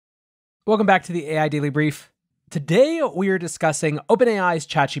Welcome back to the AI Daily Brief. Today, we are discussing OpenAI's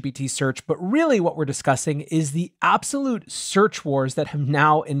ChatGPT search, but really what we're discussing is the absolute search wars that have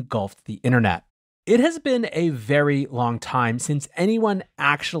now engulfed the internet. It has been a very long time since anyone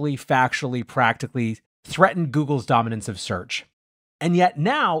actually, factually, practically threatened Google's dominance of search. And yet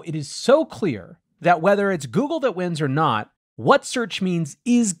now it is so clear that whether it's Google that wins or not, what search means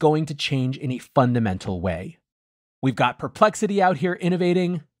is going to change in a fundamental way. We've got Perplexity out here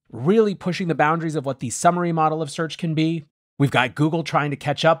innovating, really pushing the boundaries of what the summary model of search can be. We've got Google trying to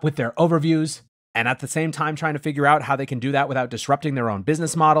catch up with their overviews, and at the same time trying to figure out how they can do that without disrupting their own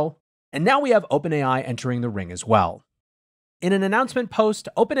business model. And now we have OpenAI entering the ring as well. In an announcement post,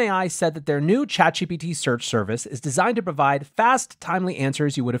 OpenAI said that their new ChatGPT search service is designed to provide fast, timely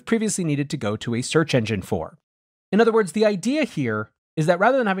answers you would have previously needed to go to a search engine for. In other words, the idea here is that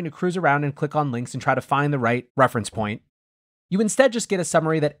rather than having to cruise around and click on links and try to find the right reference point, you instead just get a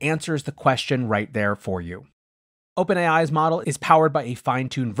summary that answers the question right there for you. OpenAI's model is powered by a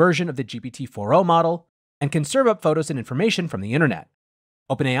fine-tuned version of the GPT-4o model and can serve up photos and information from the internet.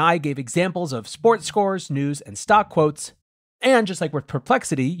 OpenAI gave examples of sports scores, news, and stock quotes, and just like with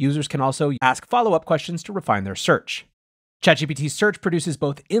Perplexity, users can also ask follow-up questions to refine their search. ChatGPT search produces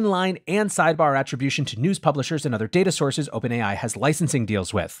both inline and sidebar attribution to news publishers and other data sources OpenAI has licensing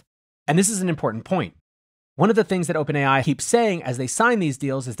deals with. And this is an important point. One of the things that OpenAI keeps saying as they sign these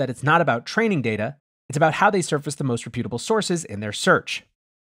deals is that it's not about training data, it's about how they surface the most reputable sources in their search.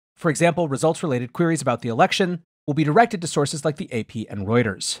 For example, results-related queries about the election will be directed to sources like the AP and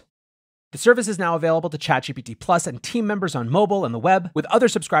Reuters. The service is now available to ChatGPT Plus and team members on mobile and the web, with other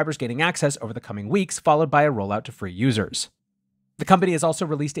subscribers gaining access over the coming weeks, followed by a rollout to free users. The company has also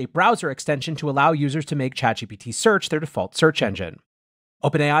released a browser extension to allow users to make ChatGPT search their default search engine.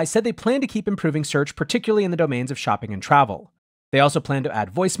 OpenAI said they plan to keep improving search, particularly in the domains of shopping and travel. They also plan to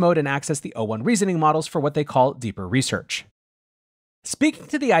add voice mode and access the O1 reasoning models for what they call deeper research. Speaking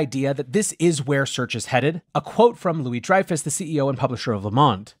to the idea that this is where search is headed, a quote from Louis Dreyfus, the CEO and publisher of Le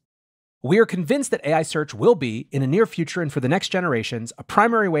Monde. "We are convinced that AI search will be, in the near future and for the next generations, a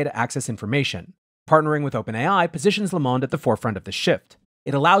primary way to access information. Partnering with OpenAI positions Le Monde at the forefront of this shift.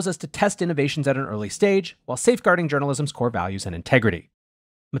 It allows us to test innovations at an early stage while safeguarding journalism's core values and integrity."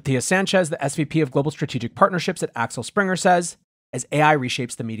 Matthias Sanchez, the SVP of Global Strategic Partnerships at Axel Springer, says, "As AI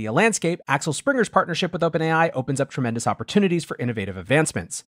reshapes the media landscape, Axel Springer's partnership with OpenAI opens up tremendous opportunities for innovative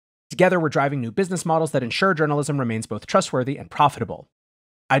advancements. Together, we're driving new business models that ensure journalism remains both trustworthy and profitable."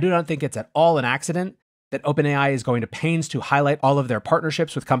 I do not think it's at all an accident that OpenAI is going to pains to highlight all of their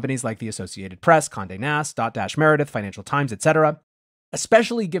partnerships with companies like the Associated Press, Condé Nast, Dotdash Meredith, Financial Times, etc.,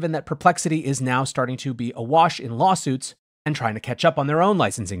 especially given that Perplexity is now starting to be awash in lawsuits and trying to catch up on their own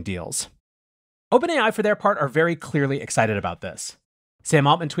licensing deals. OpenAI, for their part, are very clearly excited about this. Sam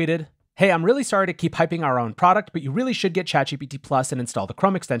Altman tweeted, "Hey, I'm really sorry to keep hyping our own product, but you really should get ChatGPT Plus and install the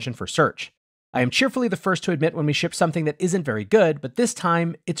Chrome extension for search. I am cheerfully the first to admit when we ship something that isn't very good, but this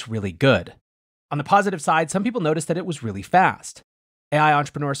time, it's really good." On the positive side, some people noticed that it was really fast. AI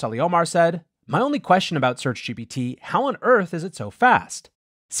entrepreneur Sully Omar said, "My only question about SearchGPT, how on earth is it so fast?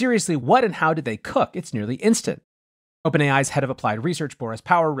 Seriously, what and how did they cook? It's nearly instant." OpenAI's head of applied research, Boris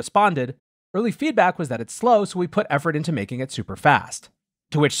Power, responded, "Early feedback was that it's slow, so we put effort into making it super fast."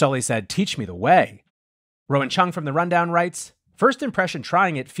 To which Sully said, "Teach me the way." Rowan Chung from The Rundown writes, "First impression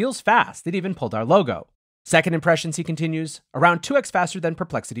trying it feels fast. It even pulled our logo. Second impressions," he continues, "around 2x faster than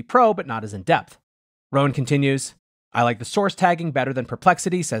Perplexity Pro, but not as in-depth." Rowan continues, "I like the source tagging better than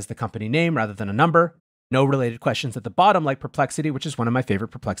Perplexity, says the company name rather than a number. No related questions at the bottom like Perplexity, which is one of my favorite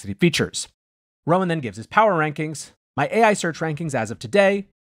Perplexity features." Rowan then gives his power rankings. "My AI search rankings as of today: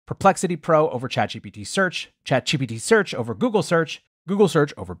 Perplexity Pro over ChatGPT Search over Google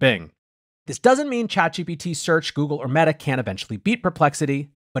Search over Bing." This doesn't mean ChatGPT Search, Google, or Meta can't eventually beat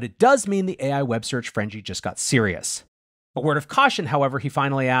Perplexity, but it does mean the AI web search frenzy just got serious. A word of caution, however, he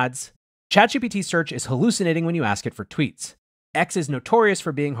finally adds, "ChatGPT Search is hallucinating when you ask it for tweets. X is notorious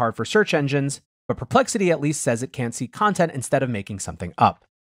for being hard for search engines, but Perplexity at least says it can't see content instead of making something up."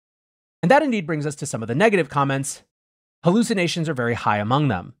 And that indeed brings us to some of the negative comments. Hallucinations are very high among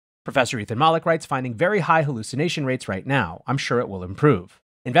them. Professor Ethan Malik writes, "Finding very high hallucination rates right now. I'm sure it will improve."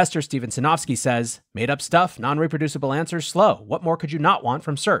 Investor Steven Sinofsky says, "Made up stuff, non-reproducible answers, slow. What more could you not want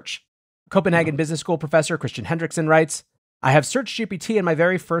from search?" Copenhagen Business School professor Christian Hendrickson writes, "I have searched GPT and my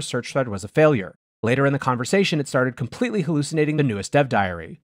very first search thread was a failure. Later in the conversation, it started completely hallucinating the newest dev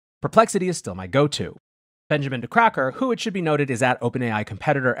diary. Perplexity is still my go-to." Benjamin DeCracker, who it should be noted is at OpenAI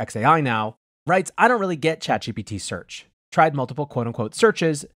competitor XAI now, writes, "I don't really get ChatGPT search. Tried multiple quote-unquote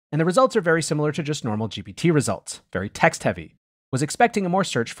searches, and the results are very similar to just normal GPT results, very text-heavy. was expecting a more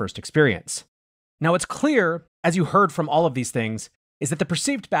search-first experience. Now, what's clear, as you heard from all of these things, is that the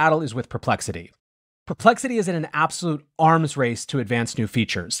perceived battle is with Perplexity. Perplexity is in an absolute arms race to advance new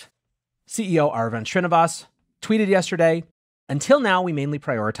features. CEO Aravind Srinivas tweeted yesterday, "Until now, we mainly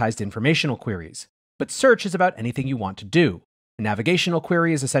prioritized informational queries, but search is about anything you want to do. A navigational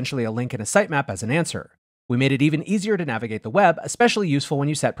query is essentially a link in a sitemap as an answer. We made it even easier to navigate the web, especially useful when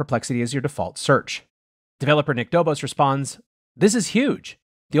you set Perplexity as your default search." Developer Nick Dobos responds, "This is huge.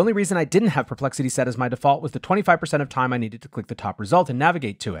 The only reason I didn't have Perplexity set as my default was the 25% of time I needed to click the top result and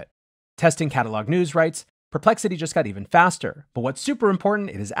navigate to it. Testing Catalog News writes, Perplexity just got even faster, but what's super important,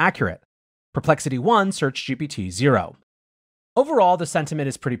 it is accurate. Perplexity 1, Search GPT 0. Overall, the sentiment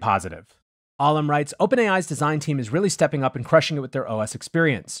is pretty positive. Alam writes, OpenAI's design team is really stepping up and crushing it with their OS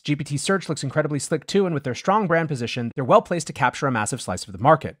experience. GPT Search looks incredibly slick too, and with their strong brand position, they're well placed to capture a massive slice of the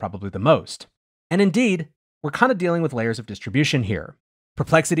market, probably the most. And indeed, we're kind of dealing with layers of distribution here.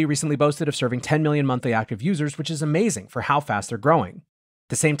 Perplexity recently boasted of serving 10 million monthly active users, which is amazing for how fast they're growing. At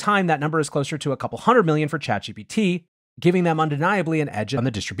the same time, that number is closer to a couple 100 million for ChatGPT, giving them undeniably an edge on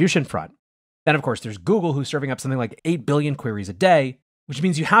the distribution front. Then, of course, there's Google, who's serving up something like 8 billion queries a day, which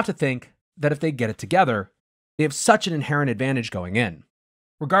means you have to think that if they get it together, they have such an inherent advantage going in.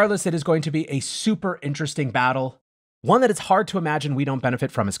 Regardless, it is going to be a super interesting battle, one that it's hard to imagine we don't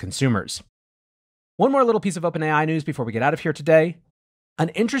benefit from as consumers. One more little piece of OpenAI news before we get out of here today. An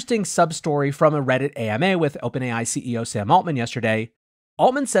interesting sub-story from a Reddit AMA with OpenAI CEO Sam Altman yesterday.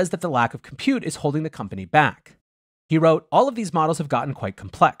 Altman says that the lack of compute is holding the company back. He wrote, all of these models have gotten quite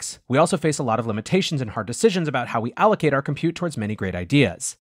complex. We also face a lot of limitations and hard decisions about how we allocate our compute towards many great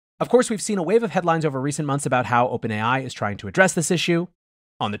ideas. Of course, we've seen a wave of headlines over recent months about how OpenAI is trying to address this issue.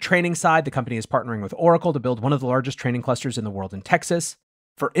 On the training side, the company is partnering with Oracle to build one of the largest training clusters in the world in Texas.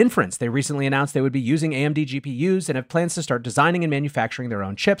 For inference, they recently announced they would be using AMD GPUs and have plans to start designing and manufacturing their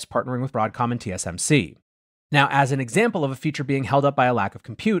own chips, partnering with Broadcom and TSMC. Now, as an example of a feature being held up by a lack of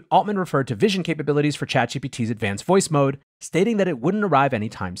compute, Altman referred to vision capabilities for ChatGPT's advanced voice mode, stating that it wouldn't arrive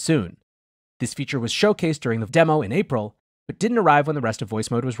anytime soon. This feature was showcased during the demo in April, but didn't arrive when the rest of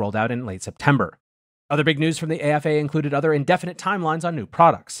voice mode was rolled out in late September. Other big news from the AFA included other indefinite timelines on new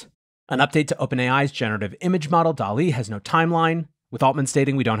products. An update to OpenAI's generative image model DALL-E has no timeline, with Altman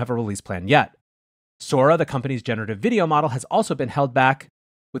stating we don't have a release plan yet. Sora, the company's generative video model, has also been held back,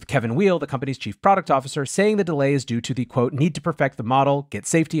 with Kevin Weil, the company's chief product officer, saying the delay is due to the, quote, need to perfect the model, get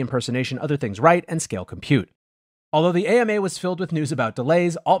safety, impersonation, other things right, and scale compute. Although the AMA was filled with news about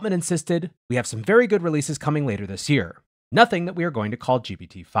delays, Altman insisted, we have some very good releases coming later this year. Nothing that we are going to call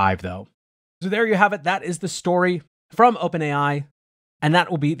GPT-5, though. So there you have it. That is the story from OpenAI, and that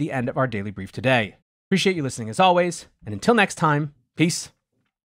will be the end of our daily brief today. Appreciate you listening as always, and until next time, peace.